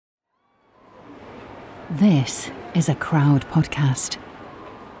This is a Crowd podcast.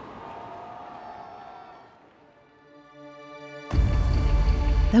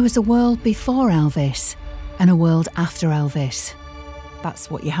 There was a world before Elvis and a world after Elvis.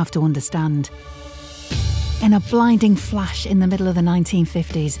 That's what you have to understand. In a blinding flash in the middle of the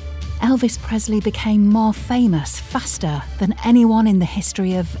 1950s, Elvis Presley became more famous faster than anyone in the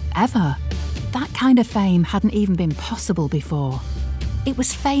history of ever. That kind of fame hadn't even been possible before. It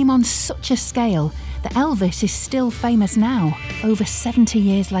was fame on such a scale that Elvis is still famous now, over 70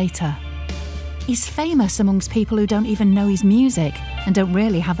 years later. He's famous amongst people who don't even know his music and don't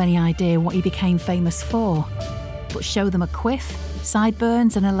really have any idea what he became famous for. But show them a quiff,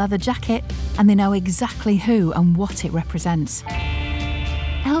 sideburns and a leather jacket, and they know exactly who and what it represents.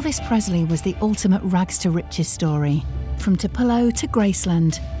 Elvis Presley was the ultimate rags to riches story. From Tupelo to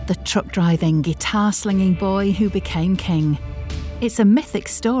Graceland, the truck-driving, guitar-slinging boy who became king. It's a mythic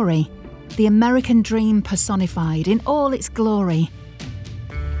story, the American dream personified in all its glory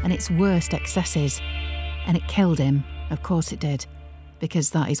and its worst excesses. And it killed him, of course it did,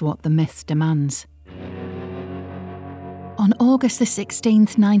 because that is what the myth demands. On August the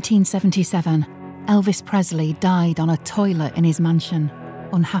 16th, 1977, Elvis Presley died on a toilet in his mansion,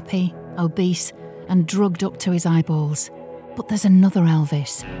 unhappy, obese, and drugged up to his eyeballs. But there's another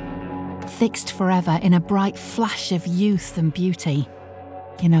Elvis, fixed forever in a bright flash of youth and beauty.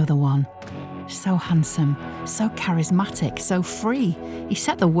 You know the one. So handsome, so charismatic, so free. He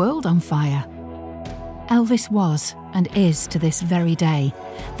set the world on fire. Elvis was, and is to this very day,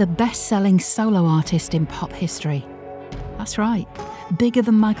 the best-selling solo artist in pop history. That's right, bigger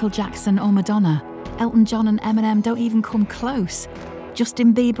than Michael Jackson or Madonna. Elton John and Eminem don't even come close.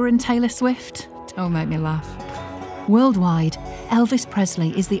 Justin Bieber and Taylor Swift? Don't make me laugh. Worldwide, Elvis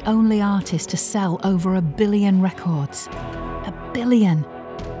Presley is the only artist to sell over 1 billion records. 1 billion!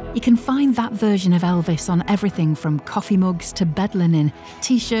 You can find that version of Elvis on everything from coffee mugs to bed linen,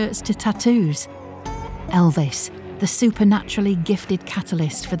 t-shirts to tattoos. Elvis, the supernaturally gifted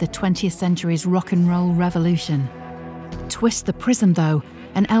catalyst for the 20th century's rock and roll revolution. Twist the prism though,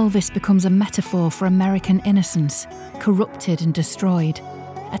 and Elvis becomes a metaphor for American innocence, corrupted and destroyed,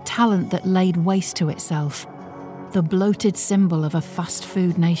 a talent that laid waste to itself. The bloated symbol of a fast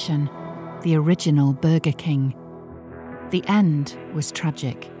food nation, the original Burger King. The end was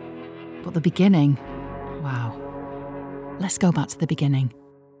tragic, but the beginning, wow. Let's go back to the beginning.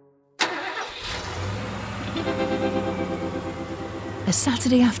 A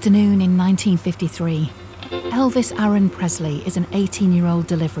Saturday afternoon in 1953, Elvis Aaron Presley is an 18-year-old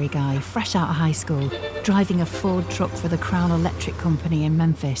delivery guy fresh out of high school, driving a Ford truck for the Crown Electric Company in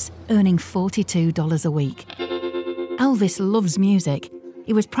Memphis, earning $42 a week. Elvis loves music.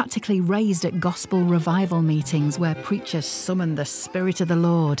 He was practically raised at gospel revival meetings where preachers summon the Spirit of the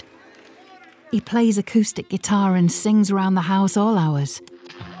Lord. He plays acoustic guitar and sings around the house all hours.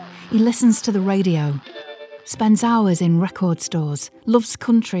 He listens to the radio, spends hours in record stores, loves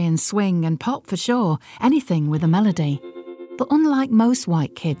country and swing and pop for sure, anything with a melody. But unlike most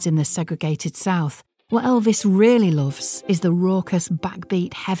white kids in the segregated South, what Elvis really loves is the raucous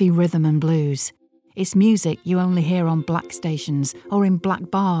backbeat heavy rhythm and blues. It's music you only hear on black stations or in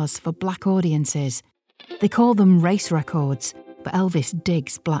black bars for black audiences. They call them race records, but Elvis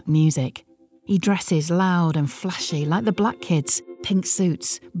digs black music. He dresses loud and flashy like the black kids, pink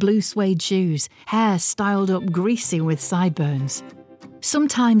suits, blue suede shoes, hair styled up greasy with sideburns.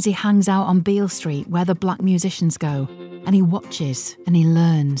 Sometimes he hangs out on Beale Street where the black musicians go, and he watches and he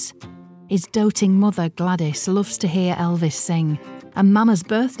learns. His doting mother Gladys loves to hear Elvis sing, and Mama's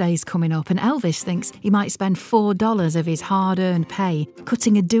birthday's coming up and Elvis thinks he might spend $4 of his hard-earned pay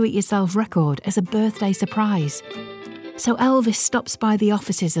cutting a do-it-yourself record as a birthday surprise. So Elvis stops by the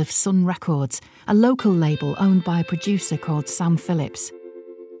offices of Sun Records, a local label owned by a producer called Sam Phillips.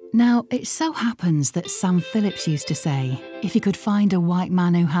 Now, it so happens that Sam Phillips used to say, if he could find a white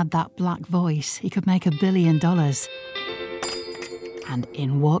man who had that black voice, he could make $1 billion. And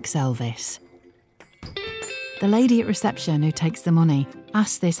in walks Elvis. The lady at reception who takes the money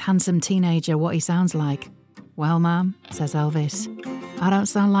asks this handsome teenager what he sounds like. Well, ma'am, says Elvis, I don't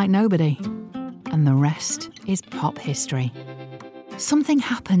sound like nobody. And the rest is pop history. Something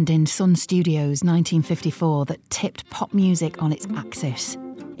happened in Sun Studios 1954 that tipped pop music on its axis.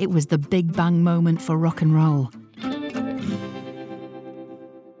 It was the Big Bang moment for rock and roll.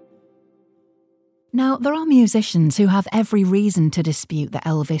 Now, there are musicians who have every reason to dispute that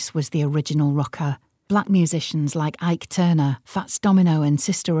Elvis was the original rocker. Black musicians like Ike Turner, Fats Domino and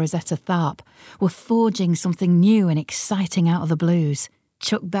Sister Rosetta Tharpe were forging something new and exciting out of the blues.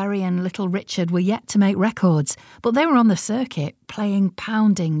 Chuck Berry and Little Richard were yet to make records, but they were on the circuit, playing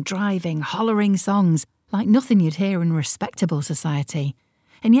pounding, driving, hollering songs like nothing you'd hear in respectable society.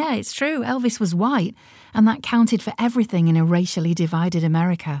 And yeah, it's true, Elvis was white, and that counted for everything in a racially divided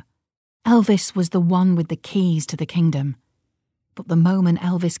America. Elvis was the one with the keys to the kingdom. But the moment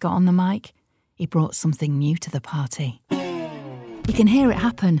Elvis got on the mic, he brought something new to the party. You can hear it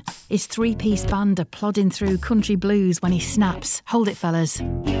happen. His three-piece band are plodding through country blues when he snaps. Hold it, fellas.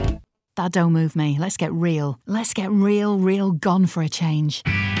 That don't move me. Let's get real. Let's get real gone for a change.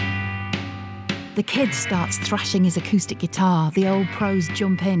 The kid starts thrashing his acoustic guitar, the old pros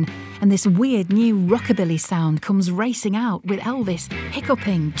jump in, and this weird new rockabilly sound comes racing out with Elvis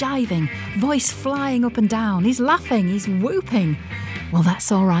hiccuping, jiving, voice flying up and down. He's laughing, he's whooping. Well,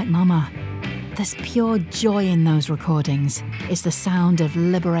 that's all right, mama. There's pure joy in those recordings. It's the sound of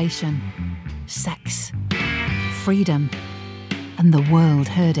liberation, sex, freedom, and the world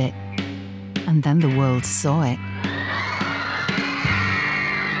heard it. And then the world saw it.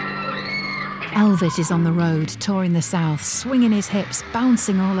 Elvis is on the road, touring the South, swinging his hips,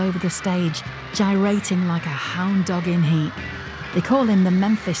 bouncing all over the stage, gyrating like a hound dog in heat. They call him the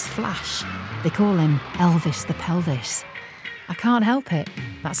Memphis Flash. They call him Elvis the Pelvis. I can't help it.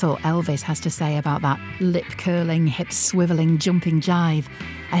 That's all Elvis has to say about that lip-curling, hip-swivelling, jumping jive.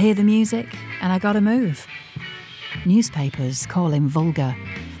 I hear the music and I gotta move. Newspapers call him vulgar.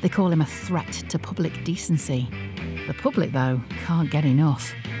 They call him a threat to public decency. The public, though, can't get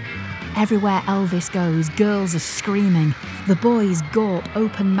enough. Everywhere Elvis goes, girls are screaming. The boys gawp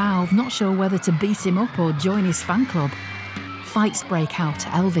open-mouthed, not sure whether to beat him up or join his fan club. Fights break out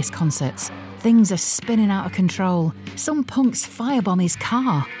at Elvis concerts. Things are spinning out of control. Some punks firebomb his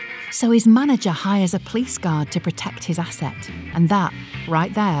car. So his manager hires a police guard to protect his asset. And that,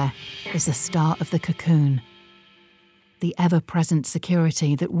 right there, is the start of the cocoon. The ever-present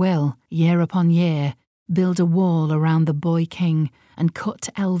security that will, year upon year, build a wall around the boy king and cut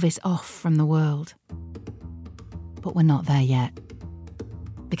Elvis off from the world. But we're not there yet.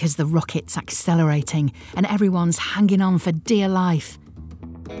 Because the rocket's accelerating and everyone's hanging on for dear life.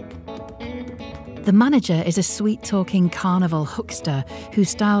 The manager is a sweet-talking carnival huckster who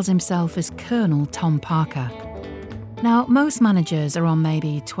styles himself as Colonel Tom Parker. Now, most managers are on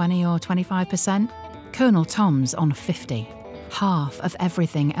maybe 20 or 25%. Colonel Tom's on 50. Half of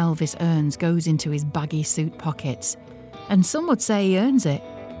everything Elvis earns goes into his baggy suit pockets. And some would say he earns it.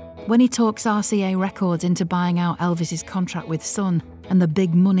 When he talks RCA Records into buying out Elvis's contract with Sun and the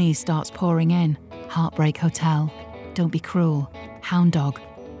big money starts pouring in, Heartbreak Hotel, Don't Be Cruel, Hound Dog,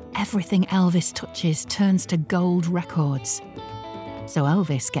 everything Elvis touches turns to gold records. So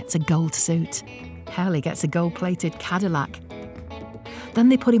Elvis gets a gold suit. Hell, he gets a gold-plated Cadillac. Then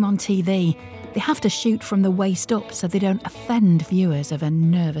they put him on TV. They have to shoot from the waist up so they don't offend viewers of a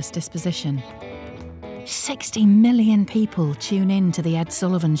nervous disposition. 60 million people tune in to The Ed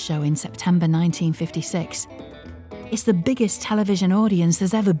Sullivan Show in September 1956. It's the biggest television audience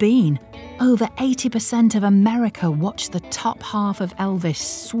there's ever been. Over 80% of America watched the top half of Elvis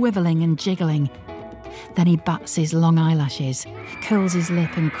swiveling and jiggling. Then he bats his long eyelashes, curls his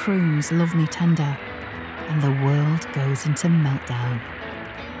lip and croons "Love Me Tender." And the world goes into meltdown.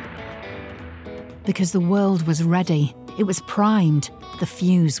 Because the world was ready, it was primed, the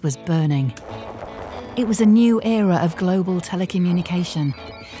fuse was burning. It was a new era of global telecommunication.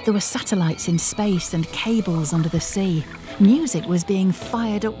 There were satellites in space and cables under the sea. Music was being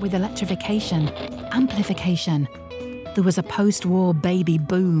fired up with electrification, amplification. There was a post-war baby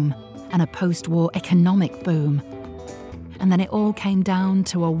boom and a post-war economic boom. And then it all came down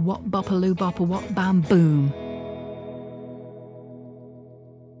to a wop-bop-a-loo-bop-a-wop-bam boom.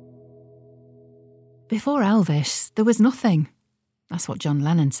 Before Elvis, there was nothing. That's what John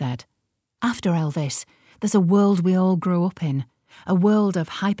Lennon said. After Elvis, there's a world we all grew up in, a world of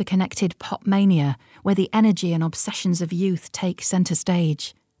hyper-connected pop mania where the energy and obsessions of youth take centre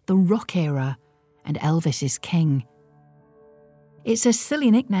stage, the rock era, and Elvis is king. It's a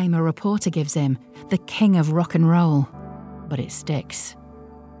silly nickname a reporter gives him, the king of rock and roll, but it sticks.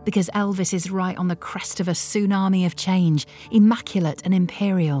 Because Elvis is right on the crest of a tsunami of change, immaculate and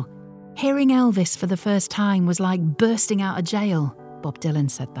imperial. Hearing Elvis for the first time was like bursting out of jail, Bob Dylan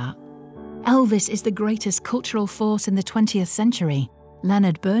said that. Elvis is the greatest cultural force in the 20th century.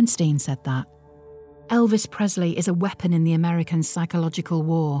 Leonard Bernstein said that. Elvis Presley is a weapon in the American psychological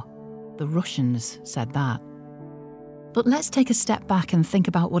war. The Russians said that. But let's take a step back and think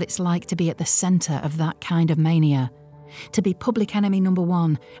about what it's like to be at the centre of that kind of mania. To be public enemy number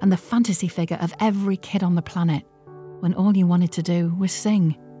one and the fantasy figure of every kid on the planet, when all you wanted to do was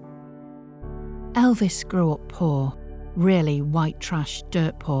sing. Elvis grew up poor, really white trash,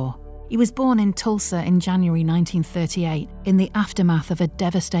 dirt poor. He was born in Tulsa in January 1938, in the aftermath of a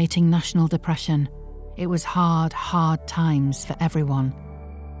devastating national depression. it was hard, hard times for everyone.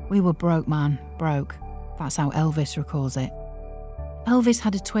 We were broke, man, broke. That's how Elvis recalls it. Elvis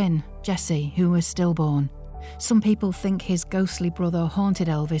had a twin, Jesse, who was stillborn. Some people think his ghostly brother haunted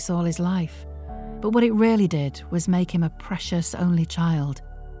Elvis all his life. But what it really did was make him a precious only child,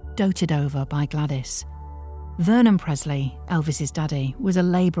 doted over by Gladys. Vernon Presley, Elvis's daddy, was a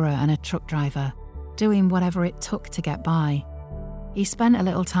labourer and a truck driver, doing whatever it took to get by. He spent a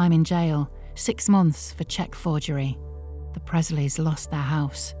little time in jail, 6 months for cheque forgery. The Presleys lost their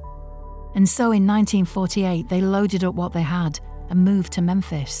house. And so in 1948 they loaded up what they had and moved to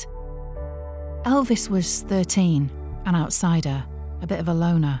Memphis. Elvis was 13, an outsider, a bit of a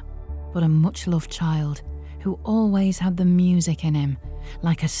loner, but a much-loved child who always had the music in him,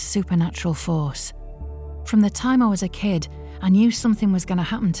 like a supernatural force. From the time I was a kid, I knew something was going to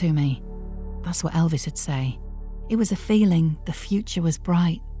happen to me. That's what Elvis would say. It was a feeling the future was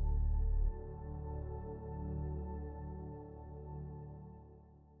bright.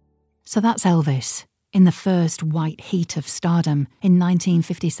 So that's Elvis, in the first white heat of stardom in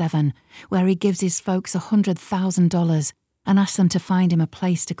 1957, where he gives his folks $100,000 and asks them to find him a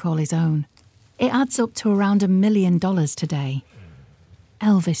place to call his own. It adds up to around $1 million today.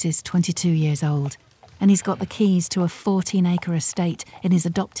 Elvis is 22 years old, and he's got the keys to a 14-acre estate in his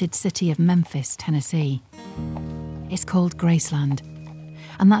adopted city of Memphis, Tennessee. It's called Graceland,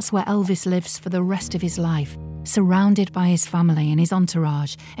 and that's where Elvis lives for the rest of his life, surrounded by his family and his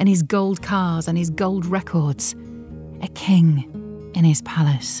entourage and his gold cars and his gold records. A king in his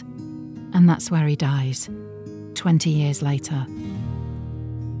palace. And that's where he dies, 20 years later.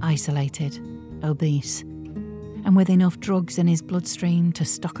 Isolated, obese, and with enough drugs in his bloodstream to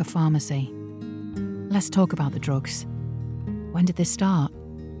stock a pharmacy. Let's talk about the drugs. When did this start?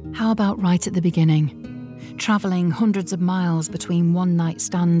 How about right at the beginning? Travelling hundreds of miles between one-night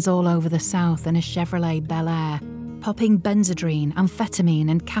stands all over the South in a Chevrolet Bel Air, popping Benzedrine, amphetamine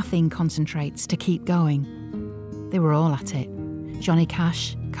and caffeine concentrates to keep going. They were all at it. Johnny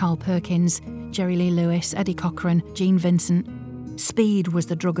Cash, Carl Perkins, Jerry Lee Lewis, Eddie Cochran, Gene Vincent. Speed was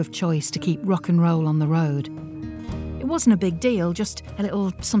the drug of choice to keep rock and roll on the road. It wasn't a big deal, just a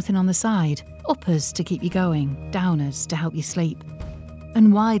little something on the side. Uppers to keep you going, downers to help you sleep.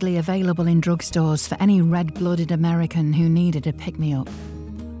 And widely available in drugstores for any red-blooded American who needed a pick-me-up.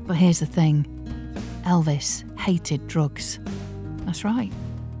 But here's the thing. Elvis hated drugs. That's right.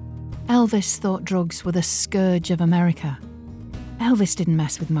 Elvis thought drugs were the scourge of America. Elvis didn't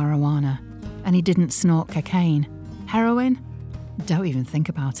mess with marijuana, and he didn't snort cocaine. Heroin? Don't even think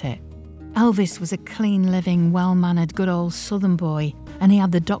about it. Elvis was a clean-living, well-mannered, good old Southern boy, and he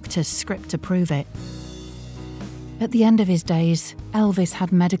had the doctor's script to prove it. At the end of his days, Elvis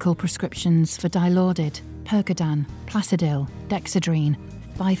had medical prescriptions for Dilaudid, Percodan, Placidil, Dexedrine,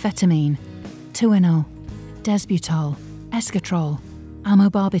 Bifetamine, Tuinal, Desbutol, Escatrol,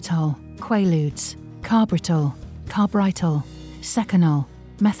 Amobarbitol, Quaaludes, Carbritol, Carbritol, Seconal,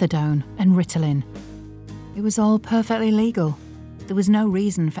 Methadone and Ritalin. It was all perfectly legal. There was no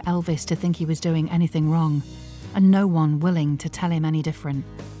reason for Elvis to think he was doing anything wrong, and no one willing to tell him any different,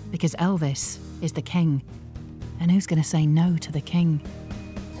 because Elvis is the king. And who's going to say no to the king?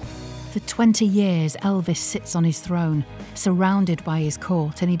 For 20 years, Elvis sits on his throne, surrounded by his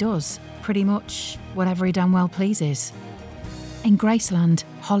court, and he does pretty much whatever he damn well pleases. In Graceland,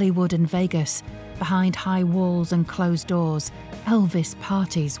 Hollywood and Vegas, behind high walls and closed doors, Elvis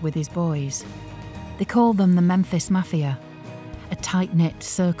parties with his boys. They call them the Memphis Mafia, a tight-knit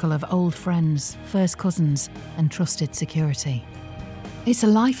circle of old friends, first cousins, and trusted security. It's a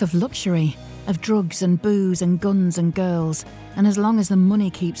life of luxury, of drugs and booze and guns and girls, and as long as the money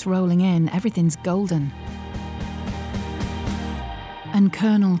keeps rolling in, everything's golden. And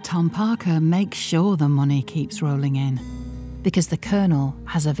Colonel Tom Parker makes sure the money keeps rolling in, because the Colonel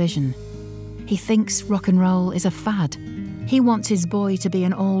has a vision. He thinks rock and roll is a fad. He wants his boy to be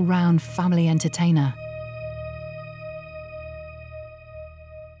an all-round family entertainer.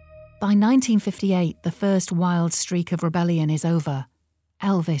 By 1958, the first wild streak of rebellion is over.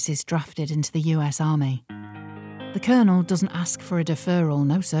 Elvis is drafted into the US Army. The Colonel doesn't ask for a deferral,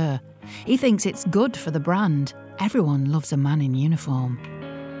 no sir. He thinks it's good for the brand. Everyone loves a man in uniform.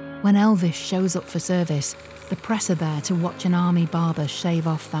 When Elvis shows up for service, the press are there to watch an army barber shave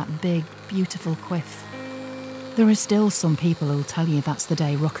off that big, beautiful quiff. There are still some people who'll tell you that's the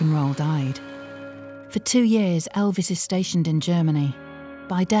day rock and roll died. For 2 years, Elvis is stationed in Germany.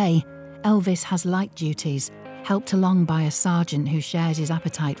 By day, Elvis has light duties, helped along by a sergeant who shares his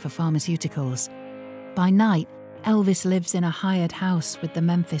appetite for pharmaceuticals. By night, Elvis lives in a hired house with the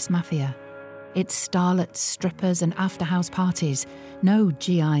Memphis Mafia. It's starlets, strippers and after-house parties, no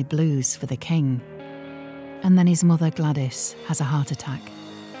GI blues for the king. And then his mother Gladys has a heart attack,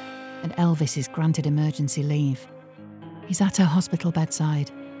 and Elvis is granted emergency leave. He's at her hospital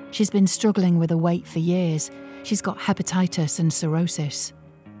bedside. She's been struggling with a weight for years. She's got hepatitis and cirrhosis.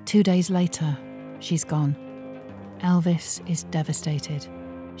 2 days later, she's gone. Elvis is devastated.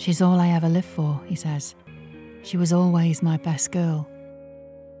 She's all I ever lived for, he says. She was always my best girl.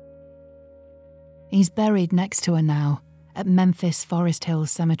 He's buried next to her now at Memphis Forest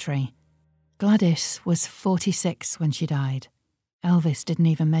Hills Cemetery. Gladys was 46 when she died. Elvis didn't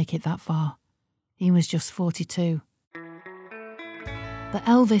even make it that far. He was just 42. But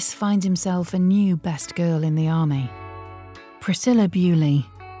Elvis finds himself a new best girl in the army. Priscilla Bewley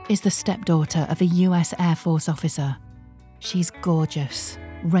is the stepdaughter of a US Air Force officer. She's gorgeous,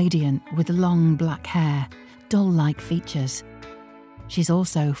 radiant with long black hair, doll-like features. She's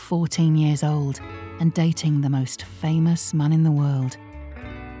also 14 years old and dating the most famous man in the world.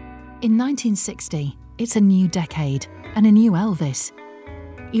 In 1960, it's a new decade and a new Elvis.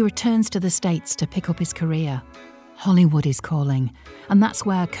 He returns to the States to pick up his career. Hollywood is calling, and that's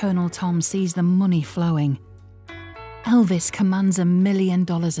where Colonel Tom sees the money flowing. Elvis commands $1 million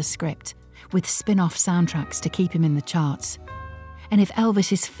a script, with spin-off soundtracks to keep him in the charts. And if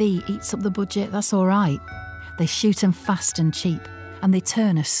Elvis's fee eats up the budget, that's all right. They shoot him fast and cheap, and they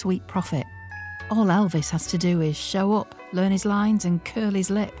turn a sweet profit. All Elvis has to do is show up, learn his lines and curl his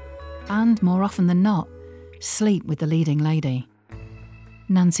lip. And, more often than not, sleep with the leading lady.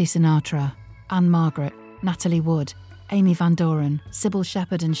 Nancy Sinatra, Anne Margaret, Natalie Wood, Amy Van Doren, Sybil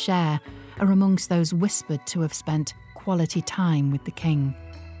Shepherd and Cher are amongst those whispered to have spent quality time with the king.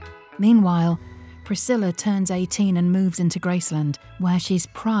 Meanwhile, Priscilla turns 18 and moves into Graceland, where she's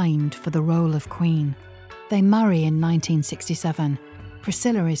primed for the role of queen. They marry in 1967.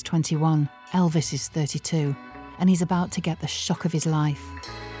 Priscilla is 21, Elvis is 32, and he's about to get the shock of his life.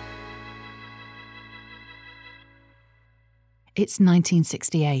 It's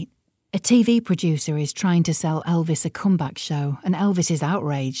 1968. A TV producer is trying to sell Elvis a comeback show, and Elvis is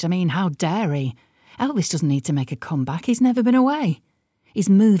outraged. I mean, how dare he? Elvis doesn't need to make a comeback. He's never been away. His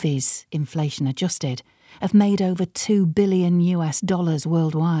movies, inflation adjusted, have made over $2 billion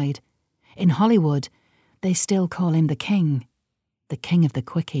worldwide. In Hollywood, they still call him the king of the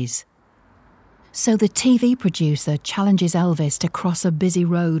quickies. So the TV producer challenges Elvis to cross a busy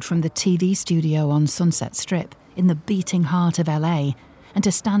road from the TV studio on Sunset Strip in the beating heart of LA and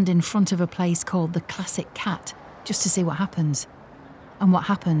to stand in front of a place called the Classic Cat just to see what happens. And what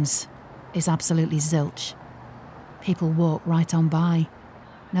happens is absolutely zilch. People walk right on by.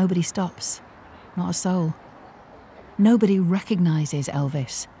 Nobody stops. Not a soul. Nobody recognises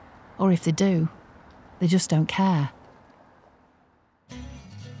Elvis. Or if they do, they just don't care.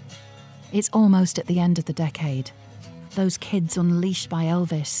 It's almost at the end of the decade. Those kids unleashed by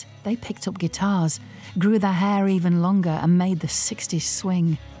Elvis, they picked up guitars, grew their hair even longer and made the 60s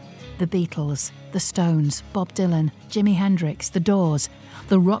swing. The Beatles, the Stones, Bob Dylan, Jimi Hendrix, The Doors,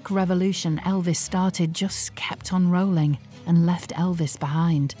 the rock revolution Elvis started just kept on rolling and left Elvis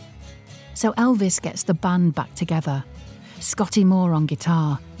behind. So Elvis gets the band back together. Scotty Moore on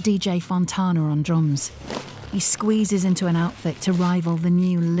guitar, DJ Fontana on drums. He squeezes into an outfit to rival the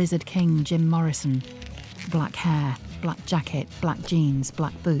new Lizard King Jim Morrison. Black hair, black jacket, black jeans,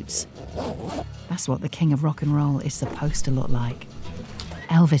 black boots. That's what the king of rock and roll is supposed to look like.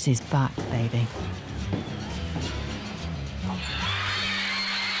 Elvis is back, baby.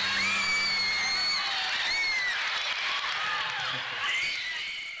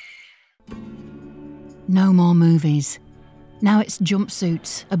 No more movies. Now it's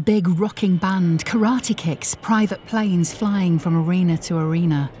jumpsuits, a big rocking band, karate kicks, private planes flying from arena to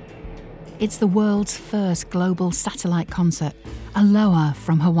arena. It's the world's first global satellite concert, Aloha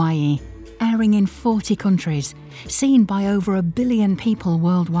from Hawaii, airing in 40 countries, seen by over 1 billion people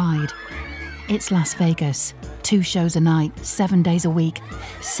worldwide. It's Las Vegas, 2 shows a night, 7 days a week,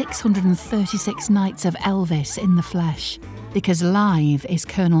 636 nights of Elvis in the flesh. Because live is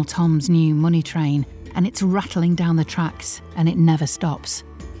Colonel Tom's new money train, and it's rattling down the tracks, and it never stops.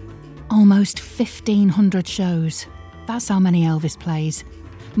 Almost 1,500 shows. That's how many Elvis plays.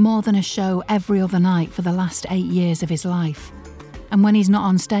 More than a show every other night for the last 8 years of his life. And when he's not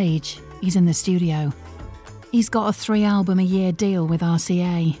on stage, he's in the studio. He's got a 3-album-a-year deal with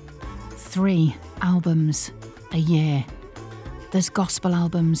RCA. 3 albums a year. There's gospel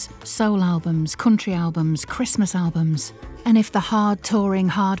albums, soul albums, country albums, Christmas albums. And if the hard-touring,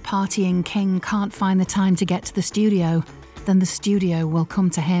 hard-partying king can't find the time to get to the studio, then the studio will come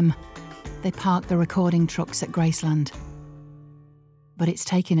to him. They park the recording trucks at Graceland. But it's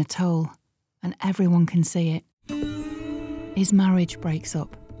taking a toll, and everyone can see it. His marriage breaks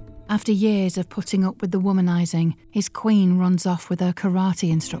up, After years of putting up with the womanizing, his queen runs off with her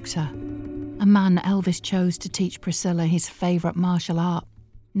karate instructor, a man Elvis chose to teach Priscilla his favourite martial art.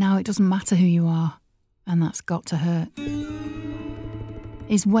 Now it doesn't matter who you are, and that's got to hurt.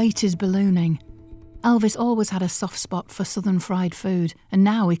 His weight is ballooning. Elvis always had a soft spot for southern fried food, and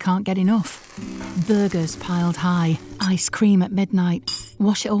now he can't get enough. Burgers piled high, ice cream at midnight,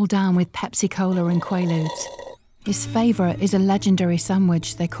 wash it all down with Pepsi Cola and Quaaludes. His favourite is a legendary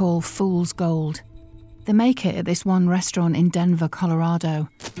sandwich they call Fool's Gold. They make it at this one restaurant in Denver, Colorado.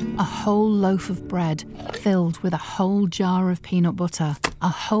 A whole loaf of bread filled with a whole jar of peanut butter, a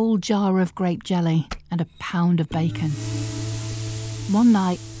whole jar of grape jelly, and a pound of bacon. One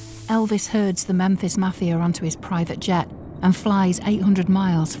night, Elvis herds the Memphis Mafia onto his private jet and flies 800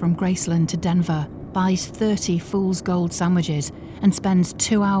 miles from Graceland to Denver, buys 30 Fool's Gold sandwiches, and spends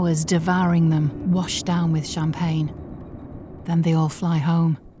 2 hours devouring them, washed down with champagne. Then they all fly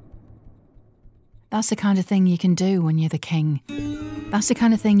home. That's the kind of thing you can do when you're the king. That's the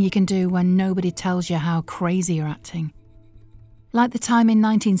kind of thing you can do when nobody tells you how crazy you're acting. Like the time in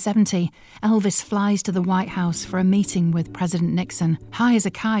 1970, Elvis flies to the White House for a meeting with President Nixon, high as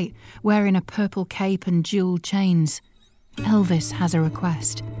a kite, wearing a purple cape and jeweled chains. Elvis has a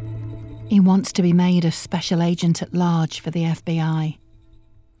request. He wants to be made a special agent at large for the FBI.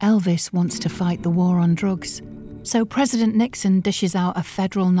 Elvis wants to fight the war on drugs. So President Nixon dishes out a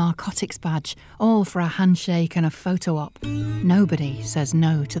federal narcotics badge, all for a handshake and a photo op. Nobody says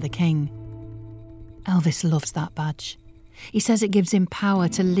no to the king. Elvis loves that badge. He says it gives him power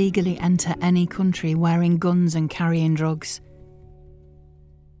to legally enter any country wearing guns and carrying drugs.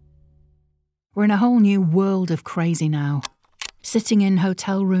 We're in a whole new world of crazy now. Sitting in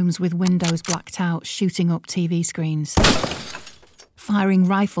hotel rooms with windows blacked out, shooting up TV screens. Firing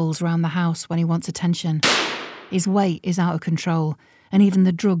rifles around the house when he wants attention. His weight is out of control, and even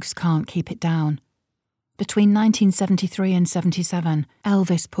the drugs can't keep it down. Between 1973 and 77,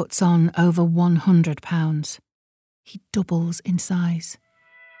 Elvis puts on over 100 pounds. He doubles in size.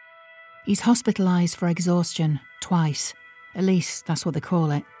 He's hospitalised for exhaustion twice. At least that's what they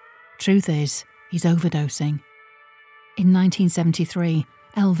call it. Truth is, he's overdosing. In 1973,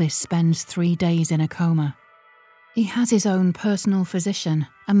 Elvis spends 3 days in a coma. He has his own personal physician,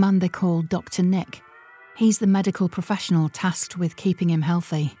 a man they call Dr. Nick. He's the medical professional tasked with keeping him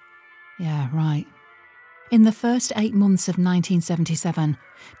healthy. Yeah, right. In the first 8 months of 1977,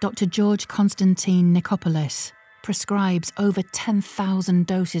 Dr. George Constantine Nikopoulos prescribes over 10,000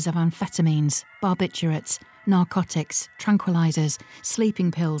 doses of amphetamines, barbiturates, narcotics, tranquilizers, sleeping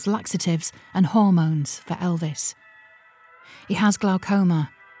pills, laxatives, and hormones for Elvis. He has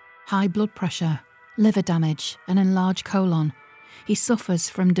glaucoma, high blood pressure, liver damage, an enlarged colon. He suffers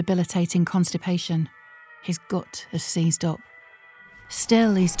from debilitating constipation. His gut has seized up.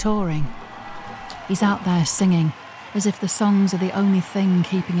 Still, he's touring. He's out there singing, as if the songs are the only thing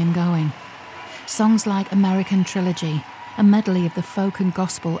keeping him going. Songs like American Trilogy, a medley of the folk and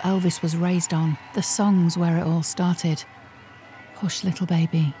gospel Elvis was raised on, the songs where it all started. Hush, little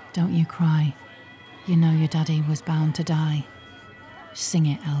baby, don't you cry. You know your daddy was bound to die. Sing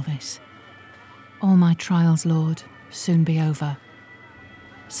it, Elvis. All my trials, Lord, soon be over.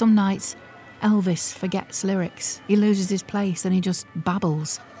 Some nights, Elvis forgets lyrics. He loses his place and he just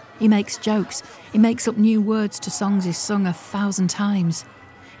babbles. He makes jokes. He makes up new words to songs he's sung 1,000 times.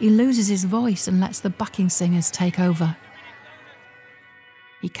 He loses his voice and lets the backing singers take over.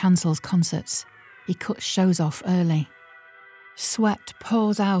 He cancels concerts. He cuts shows off early. Sweat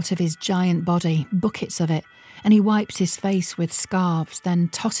pours out of his giant body, buckets of it, and he wipes his face with scarves, then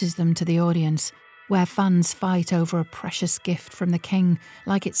tosses them to the audience, where fans fight over a precious gift from the king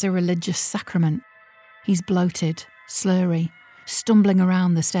like it's a religious sacrament. He's bloated, slurry, stumbling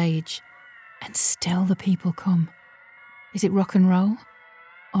around the stage, and still the people come. Is it rock and roll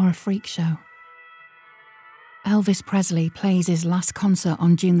or a freak show? Elvis Presley plays his last concert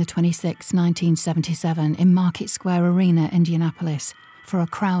on June the 26th, 1977 in Market Square Arena, Indianapolis, for a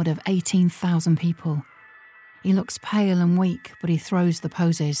crowd of 18,000 people. He looks pale and weak, but he throws the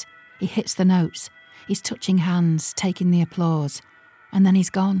poses. He hits the notes. He's touching hands, taking the applause. And then he's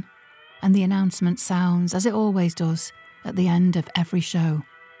gone. And the announcement sounds, as it always does, at the end of every show.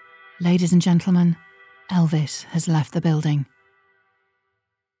 Ladies and gentlemen, Elvis has left the building.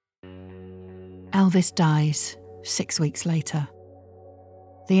 Elvis dies 6 weeks later.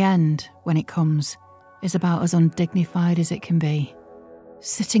 The end, when it comes, is about as undignified as it can be.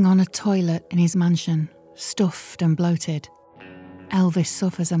 Sitting on a toilet in his mansion, stuffed and bloated, Elvis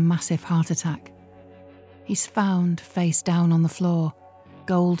suffers a massive heart attack. He's found face down on the floor,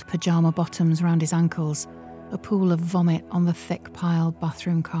 gold pyjama bottoms round his ankles, a pool of vomit on the thick-piled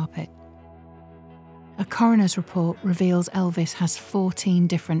bathroom carpet. A coroner's report reveals Elvis has 14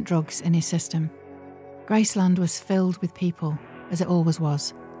 different drugs in his system. Graceland was filled with people, as it always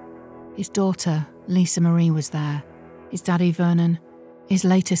was. His daughter, Lisa Marie, was there, his daddy Vernon, his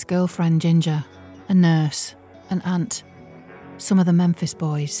latest girlfriend Ginger, a nurse, an aunt, some of the Memphis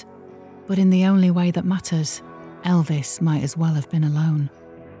boys. But in the only way that matters, Elvis might as well have been alone.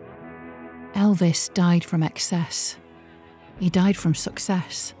 Elvis died from excess. He died from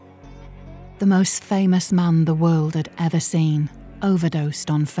success. The most famous man the world had ever seen overdosed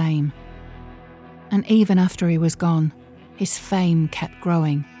on fame. And even after he was gone, his fame kept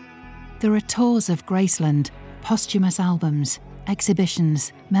growing. There are tours of Graceland, posthumous albums,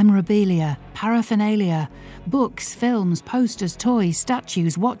 exhibitions, memorabilia, paraphernalia, books, films, posters, toys,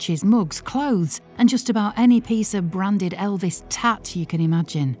 statues, watches, mugs, clothes, and just about any piece of branded Elvis tat you can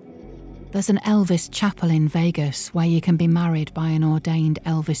imagine. There's an Elvis chapel in Vegas where you can be married by an ordained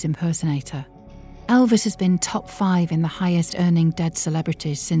Elvis impersonator. Elvis has been top 5 in the highest earning dead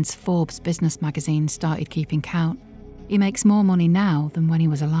celebrities since Forbes business magazine started keeping count. He makes more money now than when he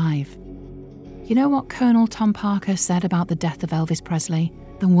was alive. You know what Colonel Tom Parker said about the death of Elvis Presley,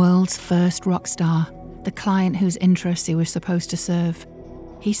 the world's first rock star, the client whose interests he was supposed to serve?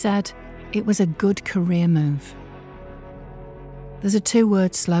 He said, it was a good career move. There's a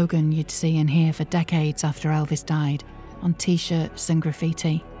 2-word slogan you'd see and hear for decades after Elvis died, on t-shirts and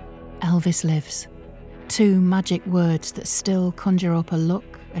graffiti. Elvis lives. 2 magic words that still conjure up a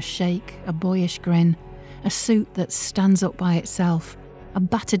look, a shake, a boyish grin, a suit that stands up by itself, a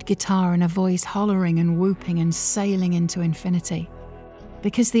battered guitar and a voice hollering and whooping and sailing into infinity.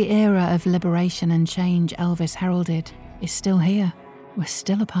 Because the era of liberation and change Elvis heralded is still here. We're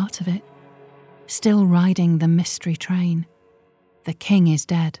still a part of it. Still riding the mystery train. The king is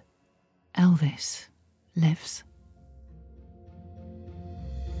dead. Elvis lives.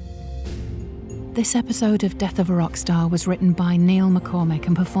 This episode of Death of a Rock Star was written by Neil McCormick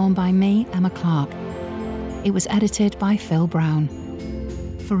and performed by me, Emma Clark. It was edited by Phil Brown.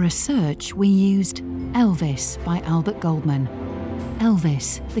 For research, we used Elvis by Albert Goldman.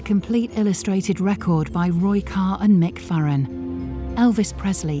 Elvis, the complete illustrated record by Roy Carr and Mick Farren. Elvis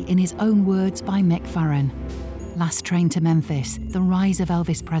Presley in his own words by Mick Farren. Last Train to Memphis, The Rise of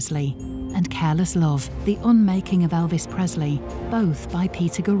Elvis Presley. And Careless Love, The Unmaking of Elvis Presley, both by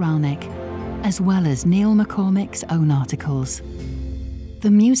Peter Guralnick, as well as Neil McCormick's own articles. The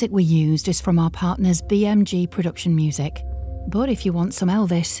music we used is from our partners BMG Production Music. But if you want some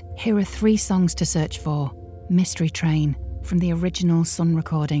Elvis, here are 3 songs to search for. Mystery Train, from the original Sun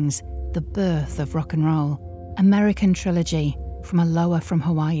recordings, The Birth of Rock and Roll. American Trilogy, from Aloha from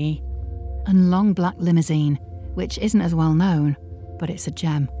Hawaii. And Long Black Limousine, which isn't as well known, but it's a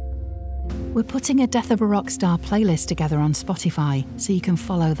gem. We're putting a Death of a Rock Star playlist together on Spotify, so you can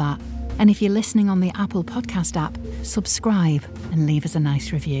follow that. And if you're listening on the Apple Podcast app, subscribe and leave us a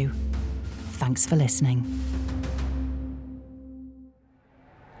nice review. Thanks for listening.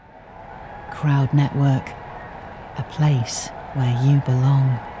 Crowd Network, a place where you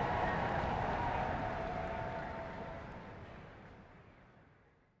belong.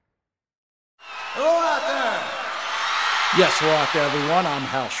 Hello out there! Yes, hello out there, everyone. I'm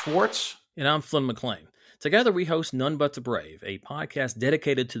Hal Schwartz. And I'm Flynn McLean. Together we host None But the Brave, a podcast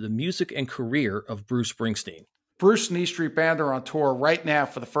dedicated to the music and career of Bruce Springsteen. Bruce and E Street Band are on tour right now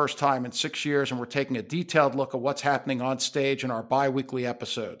for the first time in 6 years, and we're taking a detailed look at what's happening on stage in our bi-weekly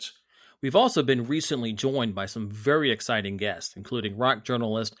episodes. We've also been recently joined by some very exciting guests, including rock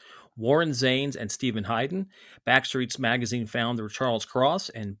journalist Warren Zanes and Stephen Hayden, Backstreet's Magazine founder Charles Cross,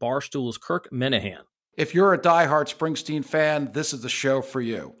 and Barstool's Kirk Minahan. If you're a diehard Springsteen fan, this is the show for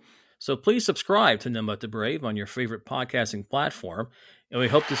you. So please subscribe to None But the Brave on your favorite podcasting platform, and we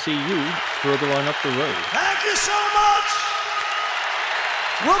hope to see you further on up the road. Thank you so much.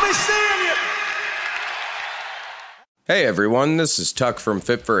 We'll be seeing you. Hey everyone, this is Tuck from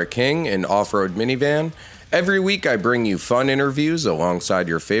Fit for a King, an off-road minivan. Every week I bring you fun interviews alongside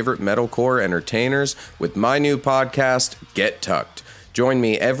your favorite metalcore entertainers with my new podcast, Get Tucked. Join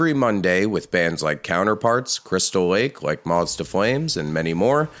me every Monday with bands like Counterparts, Crystal Lake, like Moths to Flames, and many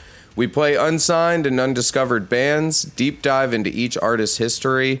more. We play unsigned and undiscovered bands, deep dive into each artist's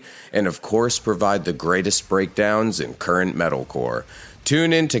history, and of course provide the greatest breakdowns in current metalcore.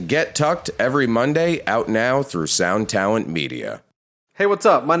 Tune in to Get Tucked every Monday, out now through Sound Talent Media. Hey, what's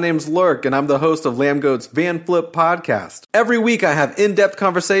up? My name's Lurk, and I'm the host of Lambgoat's Van Flip podcast. Every week I have in-depth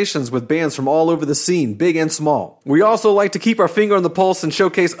conversations with bands from all over the scene, big and small. We also like to keep our finger on the pulse and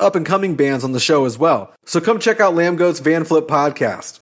showcase up-and-coming bands on the show as well. So come check out Lambgoat's Van Flip podcast.